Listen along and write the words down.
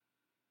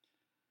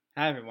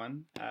Hi,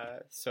 everyone.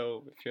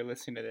 So, if you're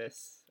listening to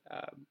this,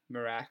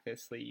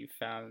 miraculously, you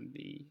found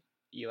the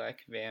Eli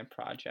Van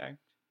project.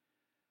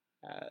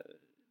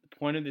 The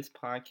point of this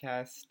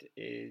podcast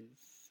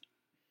is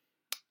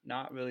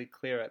not really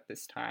clear at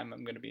this time,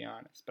 I'm going to be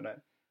honest, but I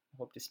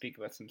hope to speak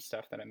about some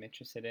stuff that I'm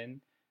interested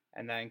in.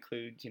 And that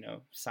includes,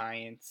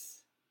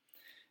 science,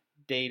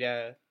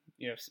 data,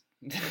 you know,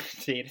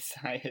 data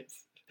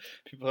science.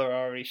 People are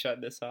already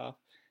shutting this off.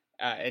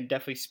 And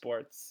definitely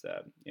sports,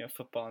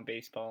 football and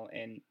baseball,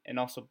 and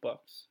also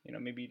books.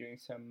 Maybe doing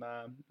some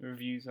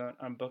reviews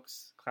on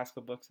books,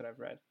 classical books that I've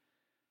read.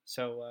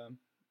 So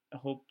I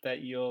hope that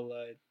you'll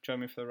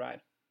join me for the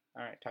ride.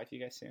 All right, talk to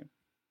you guys soon.